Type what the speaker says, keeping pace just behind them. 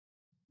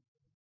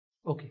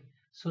Okay,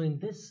 so in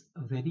this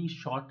very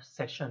short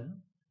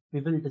session,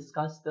 we will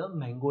discuss the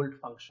Mangoldt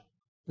function.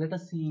 Let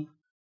us see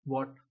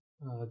what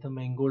the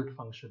Mangoldt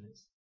function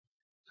is.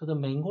 So the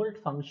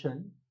Mangoldt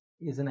function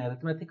is an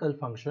arithmetical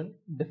function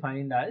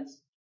defined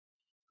as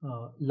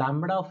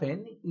lambda of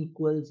n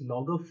equals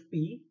log of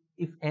p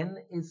if n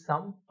is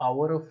some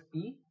power of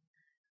p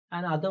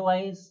and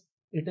otherwise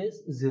it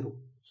is 0.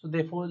 So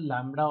therefore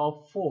lambda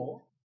of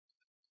 4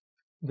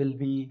 will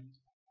be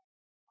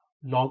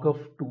log of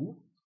 2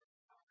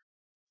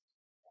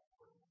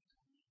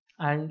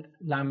 and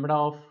lambda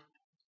of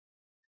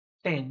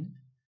 10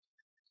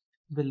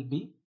 will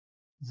be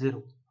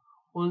 0.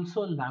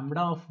 Also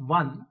lambda of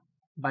 1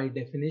 by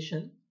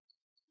definition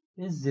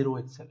is 0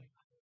 itself.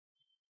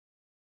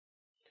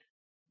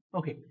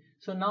 Okay,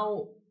 so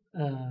now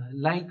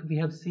like we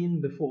have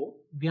seen before,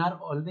 we are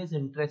always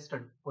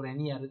interested for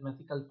any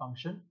arithmetical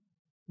function.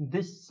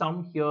 This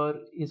sum here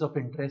is of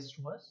interest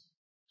to us.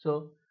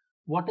 So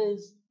what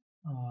is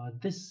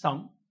this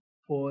sum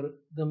for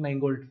the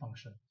Mangoldt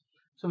function?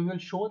 So we will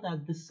show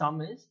that this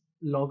sum is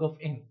log of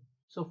n.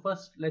 So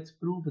first let's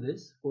prove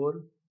this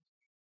for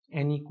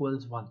n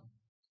equals 1.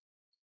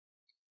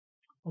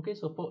 Okay,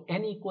 so for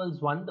n equals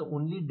 1, the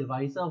only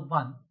divisor of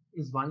 1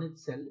 is 1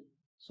 itself.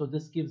 So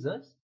this gives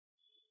us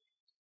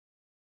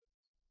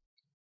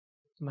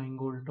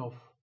Mangoldt of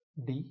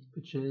d,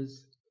 which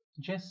is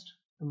just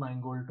the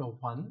Mangoldt of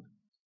 1.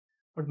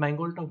 But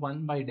Mangoldt of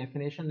 1 by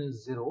definition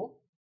is 0,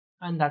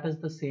 and that is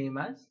the same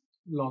as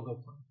log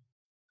of 1.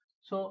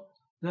 So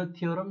the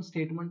theorem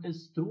statement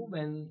is true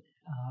when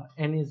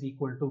n is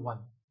equal to 1.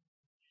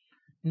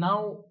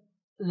 Now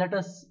let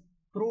us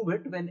prove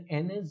it when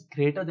n is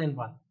greater than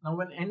 1. Now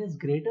when n is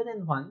greater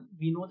than 1,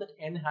 we know that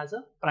n has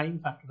a prime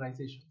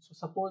factorization. So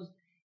suppose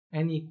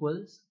n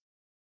equals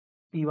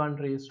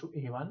p1 raised to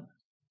a1,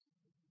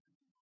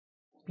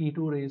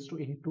 p2 raised to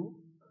a2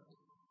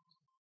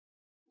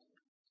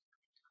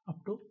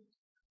 up to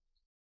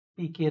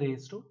pk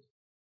raised to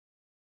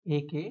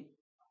ak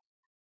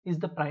is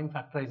the prime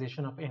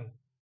factorization of n.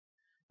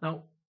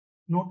 Now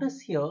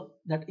notice here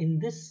that in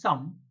this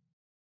sum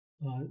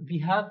we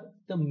have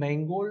the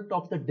Mangoldt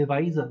of the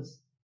divisors,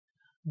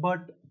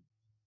 but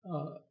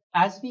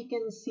as we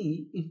can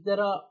see, if there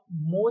are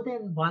more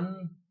than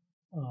one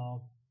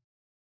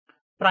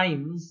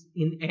primes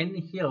in n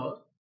here,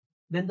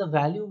 then the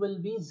value will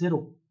be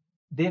 0.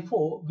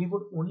 Therefore, we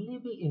would only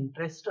be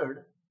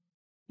interested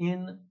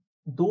in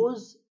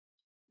those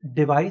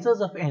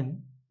divisors of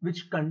n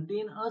which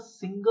contain a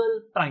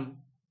single prime.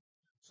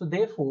 So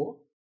therefore,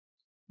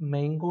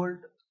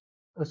 Mangoldt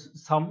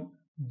sum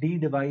d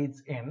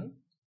divides n,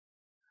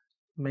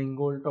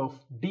 Mangoldt of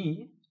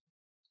d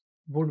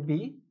would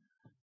be,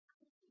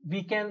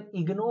 we can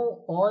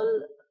ignore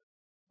all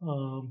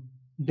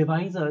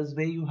divisors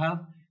where you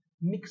have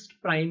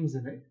mixed primes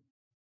in it,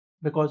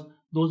 because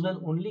those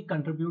will only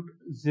contribute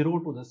 0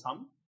 to the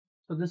sum.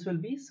 So this will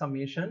be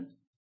summation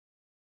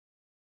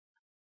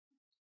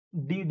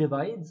d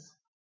divides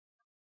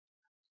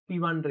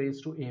p1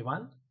 raised to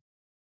a1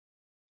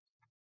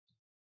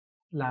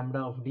 lambda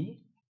of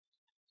d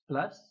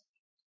plus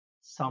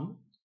sum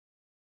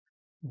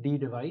d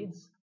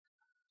divides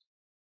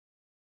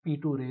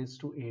p2 raised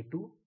to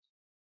a2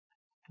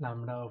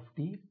 lambda of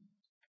d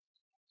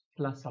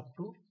plus up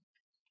to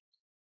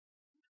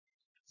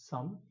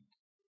sum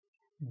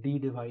d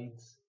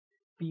divides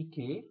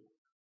pk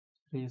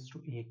raised to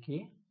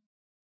ak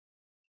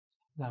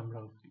lambda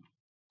of d.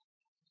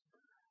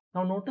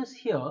 Now notice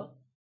here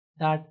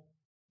that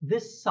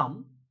this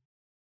sum,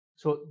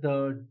 so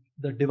the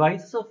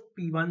divisors of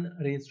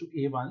p1 raised to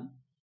a1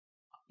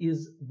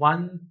 is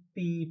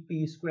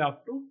 1p square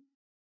up to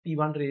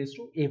p1 raised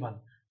to a1.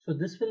 So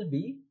this will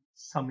be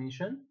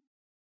summation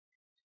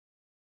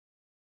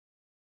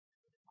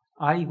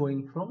I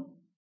going from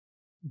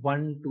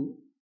 1 to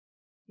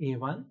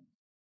a1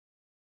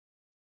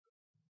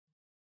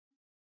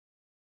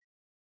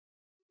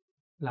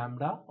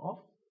 lambda of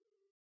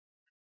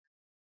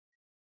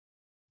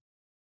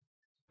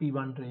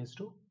p1 raised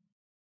to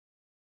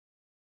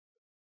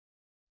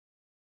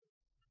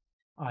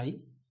I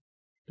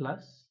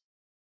plus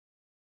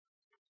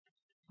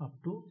up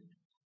to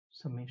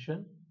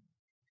summation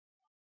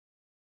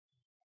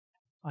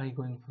I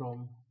going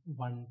from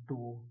 1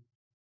 to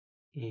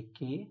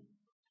ak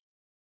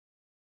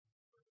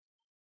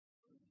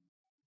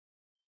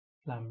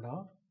lambda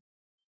of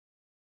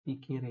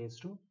pk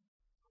raised to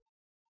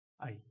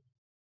I.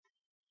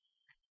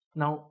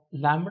 Now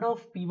lambda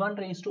of p1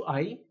 raised to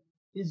I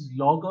is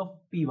log of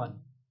p1.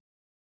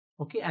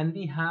 Okay, and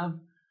we have,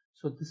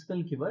 so this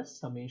will give us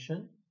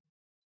summation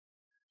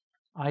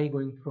I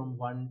going from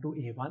 1 to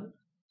a1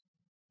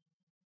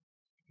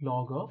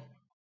 log of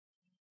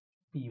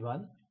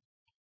p1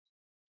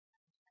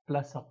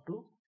 plus up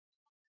to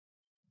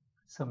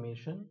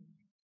summation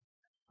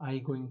I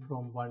going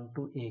from 1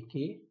 to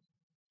ak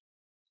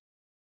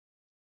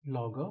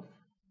log of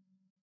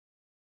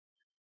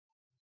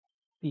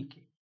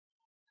pk.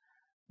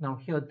 Now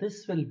here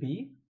this will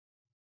be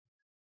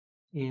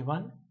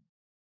a1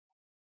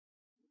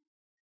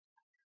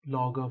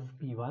 log of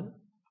P1,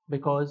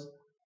 because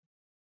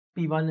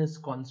P1 is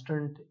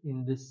constant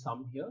in this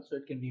sum here, so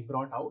it can be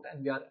brought out,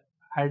 and we are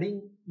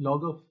adding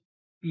log of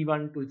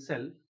P1 to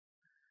itself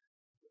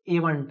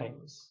A1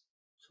 times.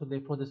 So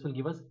therefore this will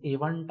give us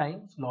A1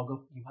 times log of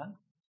P1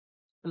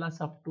 plus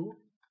up to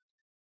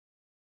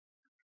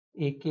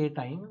AK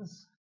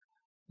times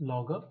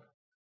log of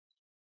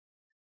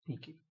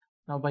Pk.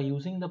 Now by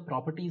using the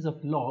properties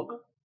of log,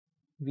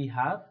 we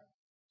have,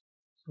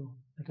 so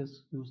let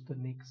us use the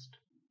next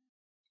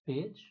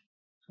page,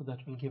 so that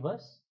will give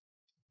us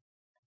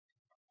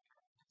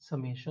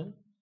summation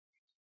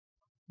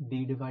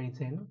d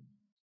divides n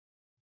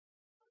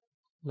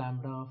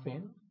lambda of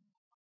n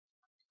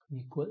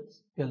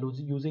equals, we are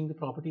using the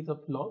properties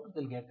of log,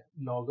 we'll get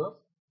log of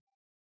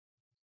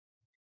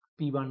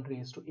P1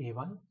 raised to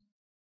A1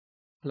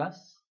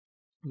 plus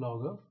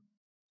log of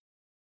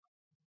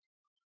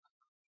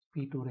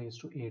P2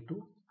 raised to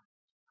A2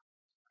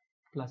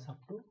 plus up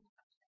to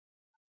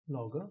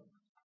log of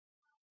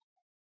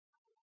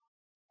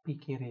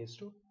Pk raised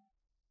to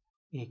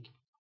Ak.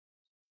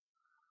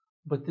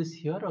 But this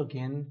here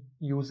again,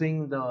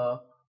 using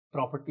the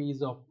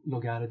properties of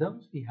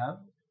logarithms, we have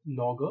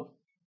log of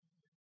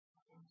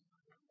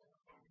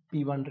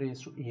P1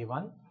 raised to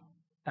A1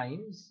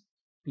 times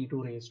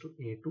P2 raised to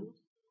A2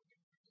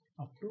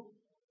 up to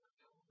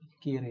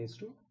K raised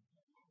to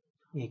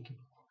Ak.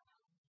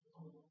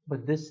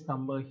 But this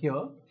number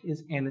here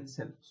is n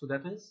itself, so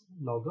that is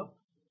log of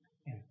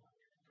n.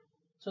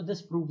 So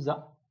this proves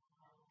our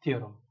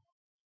theorem.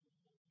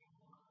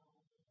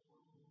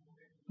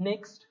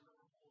 Next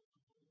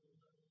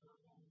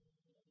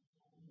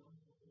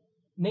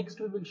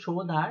we will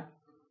show that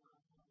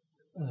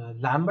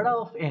lambda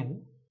of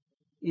n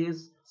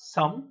is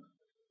sum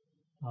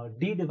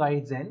d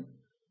divides n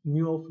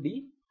mu of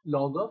d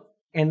log of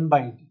n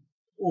by d,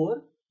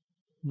 or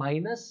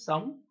minus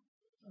sum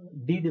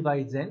d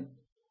divides n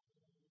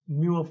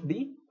mu of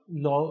d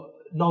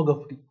log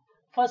of d.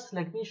 First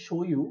let me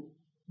show you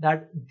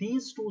that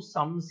these two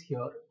sums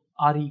here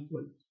are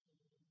equal.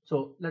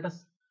 So let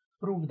us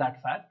prove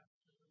that fact.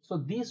 So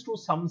these two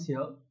sums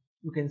here,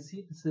 you can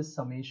see this is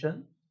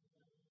summation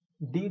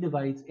d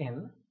divides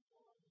n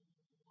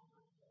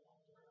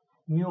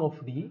mu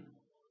of d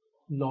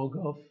log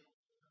of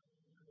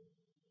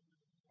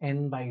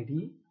n by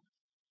d.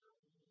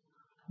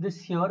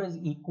 This here is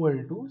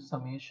equal to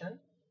summation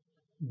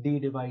d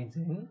divides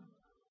n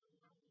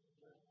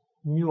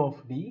mu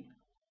of d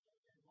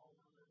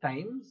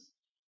times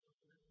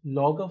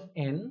log of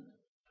n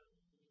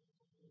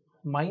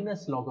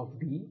minus log of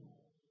d.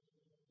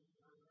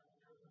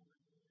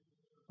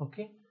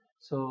 Okay,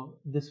 so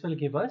this will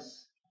give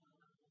us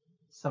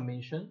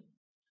summation.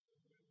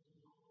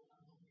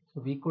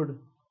 So we could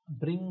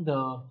bring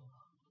the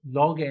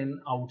log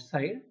n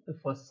outside the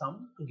first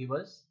sum to give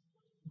us,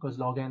 because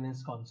log n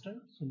is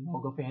constant, so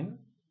log of n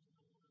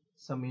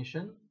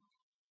summation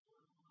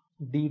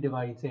d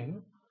divides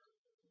n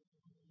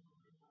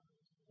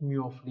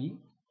mu of d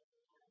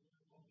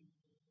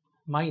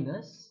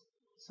minus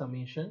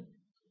summation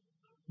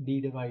d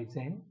divides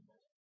n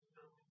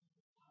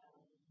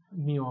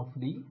mu of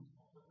d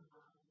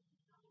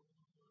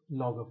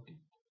log of d.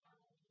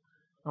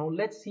 Now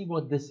let's see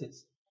what this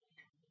is.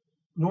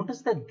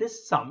 Notice that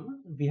this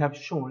sum we have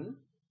shown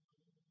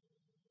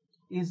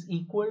is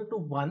equal to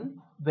 1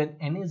 when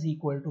n is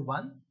equal to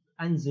 1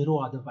 and 0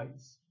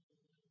 otherwise.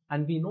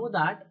 And we know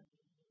that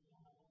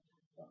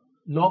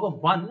log of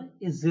 1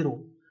 is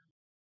 0.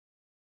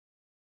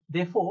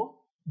 Therefore,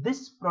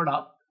 this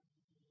product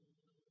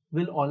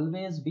will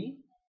always be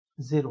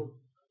 0.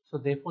 So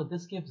therefore,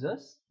 this gives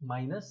us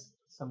minus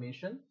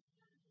summation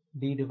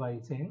d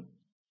divides n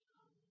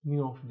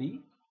mu of d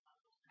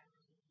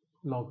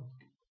log of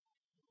d.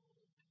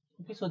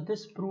 Okay, so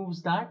this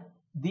proves that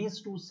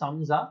these two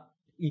sums are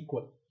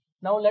equal.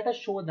 Now let us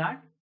show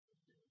that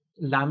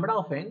lambda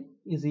of n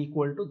is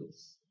equal to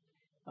this.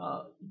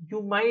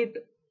 You might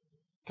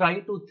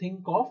try to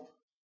think of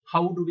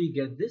how do we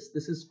get this.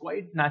 This is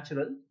quite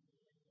natural.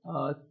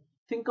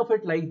 Think of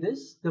it like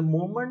this. The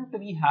moment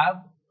we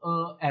have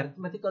an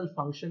arithmetical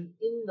function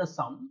in the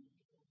sum,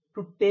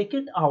 to take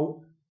it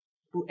out,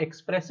 to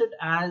express it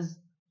as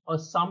a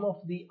sum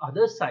of the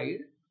other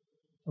side,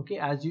 okay,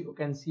 as you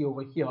can see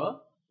over here,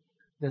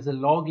 there's a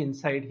log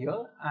inside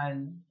here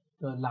and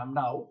the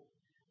lambda out.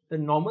 The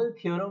normal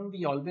theorem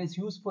we always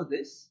use for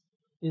this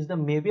is the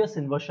Möbius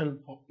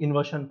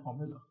inversion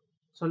formula.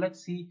 So let's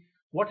see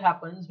what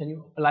happens when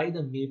you apply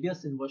the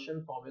Möbius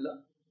inversion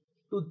formula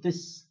to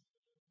this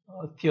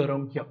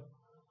theorem here.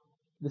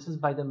 This is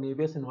by the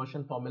Möbius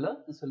inversion formula.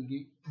 This will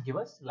give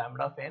us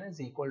lambda of n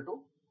is equal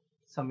to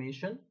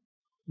summation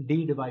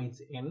d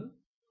divides n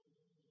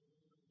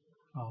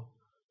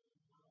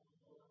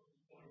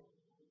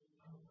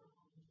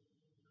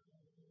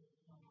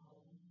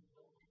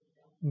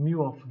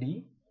mu of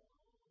d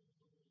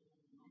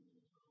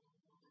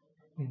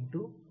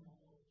into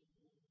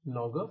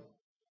log of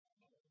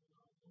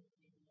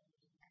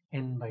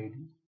n by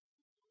d.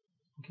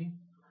 Okay,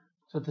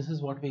 so this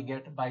is what we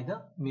get by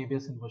the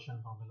Möbius inversion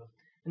formula,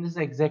 and this is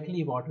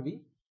exactly what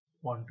we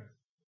wanted.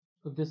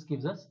 So this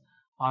gives us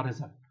our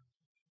result.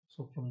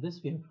 So from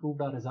this we have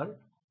proved our result,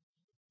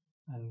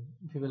 and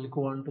we will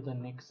go on to the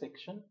next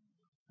section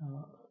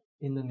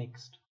in the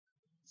next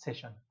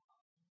session.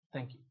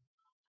 Thank you.